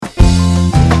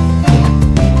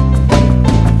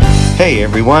Hey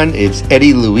everyone, it's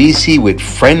Eddie LUISI with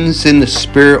Friends in the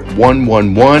Spirit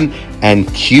 111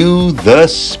 and Cue the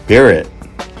Spirit.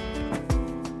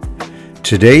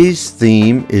 Today's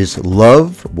theme is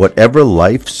Love Whatever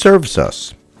Life Serves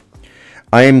Us.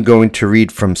 I am going to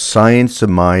read from Science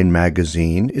of Mind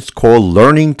magazine. It's called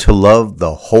Learning to Love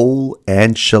the Whole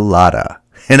Enchilada.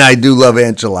 And I do love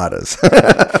enchiladas.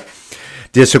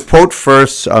 There's a quote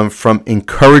first from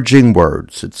Encouraging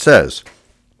Words. It says,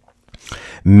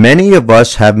 "Many of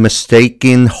us have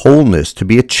mistaken wholeness to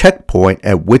be a checkpoint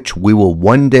at which we will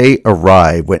one day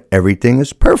arrive when everything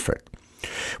is perfect,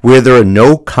 where there are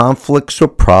no conflicts or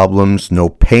problems, no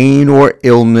pain or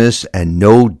illness, and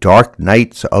no dark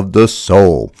nights of the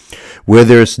soul, where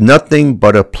there is nothing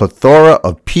but a plethora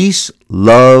of peace,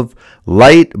 love,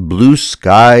 light, blue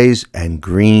skies, and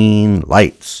green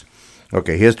lights."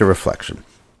 Okay, here's the reflection.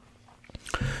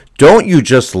 Don't you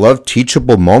just love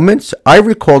teachable moments? I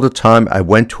recall the time I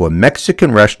went to a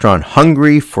Mexican restaurant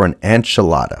hungry for an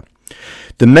enchilada.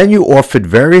 The menu offered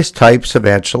various types of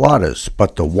enchiladas,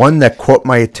 but the one that caught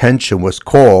my attention was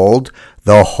called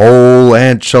the whole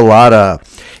enchilada.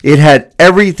 It had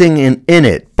everything in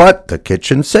it but the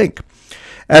kitchen sink.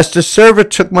 As the server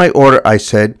took my order, I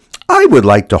said, "I would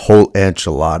like the whole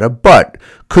enchilada, but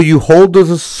could you hold the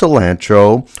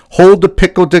cilantro, hold the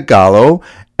pico de gallo,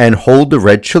 and hold the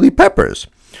red chili peppers?"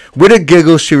 With a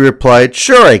giggle, she replied,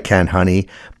 "Sure I can, honey,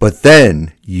 but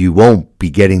then you won't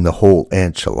be getting the whole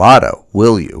enchilada,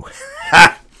 will you?"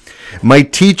 My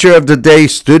teacher of the day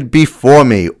stood before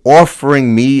me,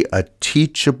 offering me a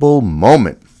teachable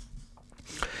moment.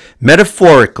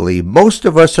 Metaphorically, most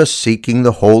of us are seeking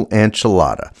the whole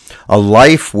enchilada, a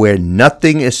life where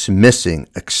nothing is missing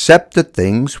except the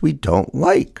things we don't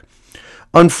like.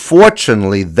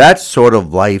 Unfortunately, that sort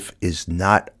of life is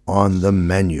not on the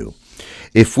menu.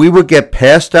 If we would get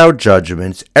past our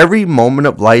judgments, every moment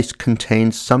of life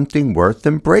contains something worth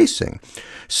embracing,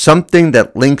 something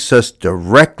that links us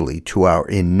directly to our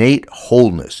innate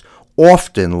wholeness,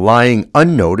 often lying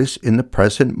unnoticed in the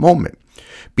present moment,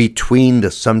 between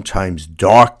the sometimes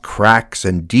dark cracks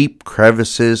and deep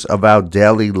crevices of our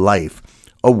daily life,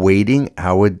 awaiting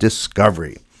our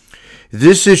discovery.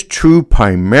 This is true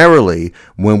primarily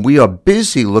when we are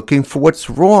busy looking for what's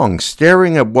wrong,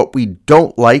 staring at what we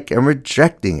don't like and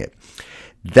rejecting it.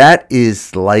 That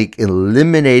is like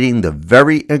eliminating the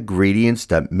very ingredients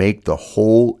that make the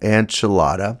whole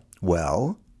enchilada,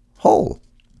 well, whole.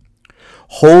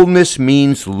 Wholeness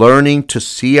means learning to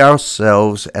see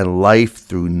ourselves and life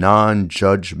through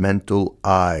non-judgmental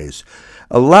eyes,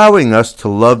 allowing us to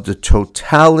love the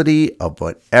totality of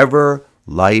whatever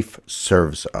life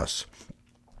serves us.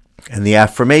 And the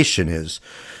affirmation is,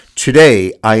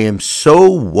 today I am so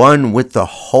one with the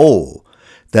whole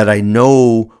that I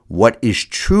know what is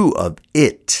true of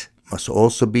it must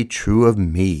also be true of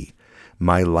me.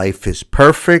 My life is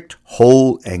perfect,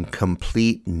 whole, and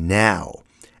complete now,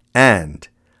 and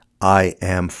I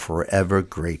am forever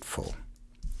grateful.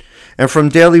 And from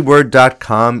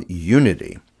dailyword.com,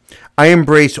 Unity. I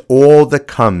embrace all that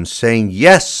comes, saying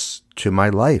yes to my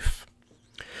life.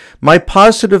 My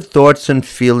positive thoughts and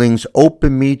feelings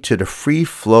open me to the free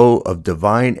flow of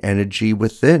divine energy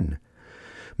within.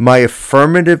 My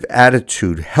affirmative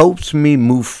attitude helps me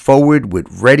move forward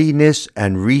with readiness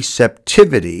and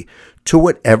receptivity to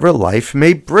whatever life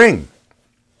may bring.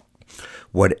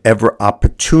 Whatever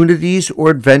opportunities or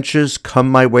adventures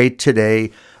come my way today,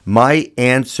 my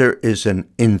answer is an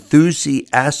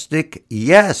enthusiastic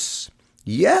yes.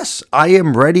 Yes, I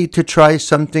am ready to try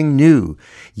something new.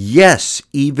 Yes,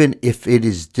 even if it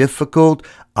is difficult,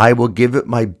 I will give it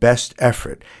my best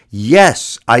effort.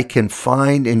 Yes, I can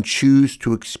find and choose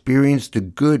to experience the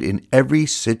good in every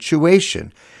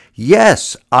situation.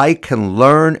 Yes, I can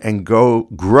learn and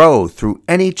grow through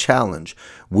any challenge.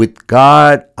 With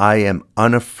God, I am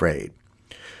unafraid.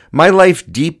 My life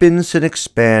deepens and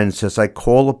expands as I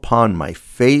call upon my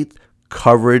faith,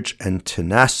 courage, and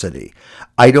tenacity.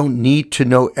 I don't need to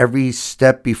know every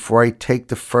step before I take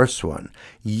the first one.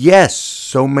 Yes,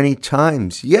 so many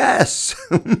times. Yes.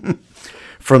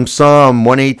 From Psalm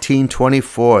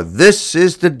 118:24, "This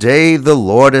is the day the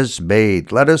Lord has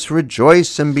made. Let us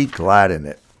rejoice and be glad in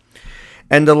it."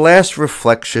 And the last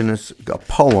reflection is a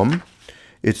poem.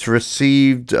 It's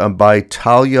received by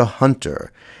Talia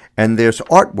Hunter. And there's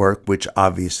artwork, which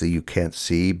obviously you can't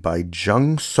see, by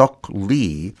Jung Suk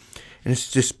Lee. And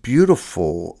it's this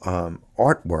beautiful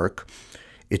artwork.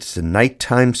 It's the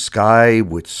nighttime sky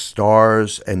with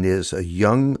stars, and there's a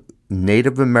young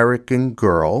Native American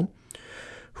girl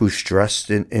who's dressed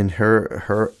in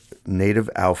her native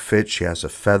outfit. She has a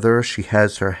feather. She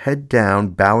has her head down,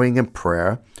 bowing in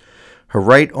prayer. Her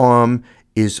right arm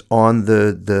is on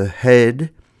the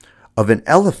head of an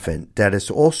elephant that is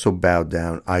also bowed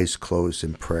down, eyes closed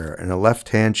in prayer. In the left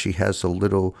hand, she has a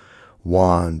little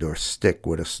wand or stick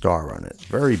with a star on it.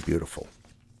 Very beautiful.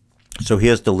 So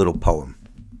here's the little poem.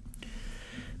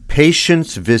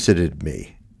 Patience visited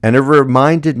me, and it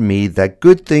reminded me that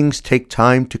good things take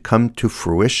time to come to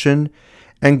fruition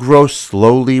and grow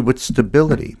slowly with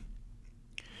stability.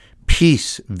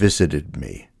 Peace visited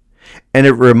me, and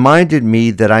it reminded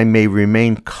me that I may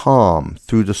remain calm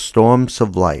through the storms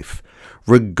of life,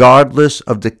 regardless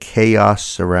of the chaos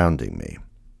surrounding me.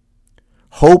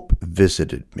 Hope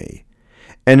visited me,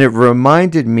 and it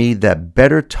reminded me that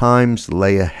better times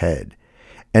lay ahead,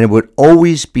 and it would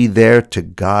always be there to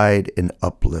guide and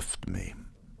uplift me.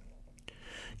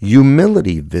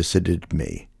 Humility visited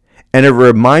me, and it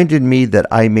reminded me that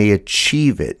I may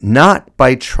achieve it, not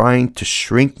by trying to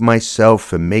shrink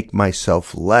myself and make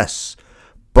myself less,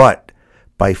 but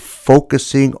by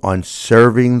focusing on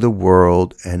serving the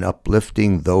world and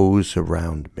uplifting those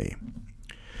around me.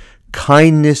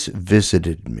 Kindness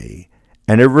visited me,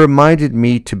 and it reminded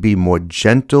me to be more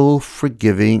gentle,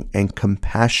 forgiving, and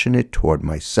compassionate toward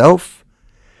myself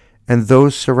and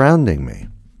those surrounding me.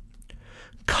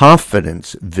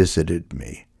 Confidence visited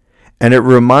me, and it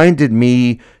reminded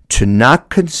me to not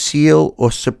conceal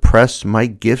or suppress my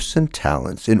gifts and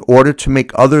talents in order to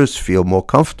make others feel more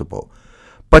comfortable,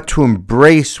 but to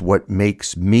embrace what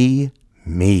makes me,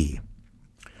 me.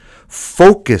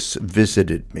 Focus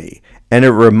visited me, and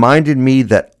it reminded me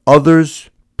that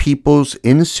people's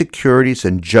insecurities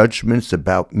and judgments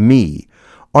about me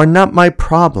are not my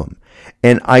problem,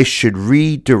 and I should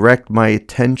redirect my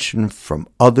attention from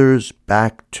others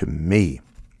back to me.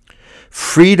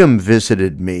 Freedom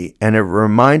visited me, and it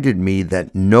reminded me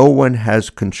that no one has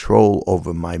control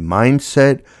over my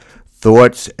mindset,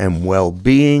 thoughts, and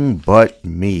well-being but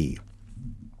me.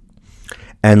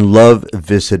 And love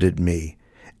visited me,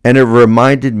 and it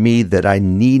reminded me that I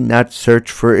need not search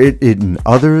for it in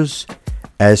others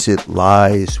as it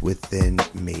lies within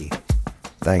me.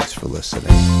 Thanks for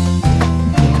listening.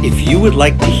 If you would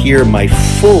like to hear my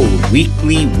full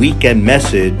weekly weekend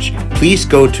message, please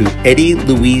go to Eddie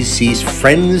LUISI's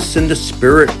Friends in the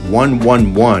Spirit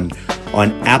 111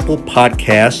 on Apple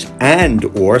Podcasts and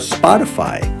or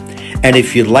Spotify. And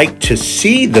if you'd like to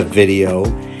see the video,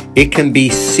 it can be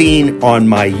seen on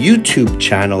my YouTube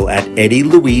channel at Eddie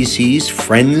LUISI's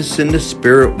Friends in the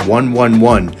Spirit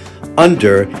 111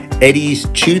 under Eddie's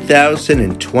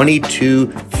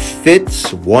 2022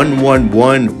 Fits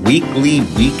 111 weekly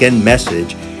weekend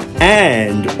message,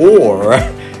 and or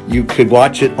you could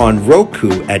watch it on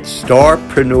Roku at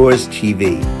Starpreneurs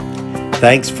TV.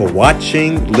 Thanks for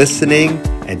watching, listening,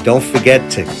 and don't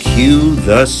forget to cue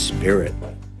the spirit.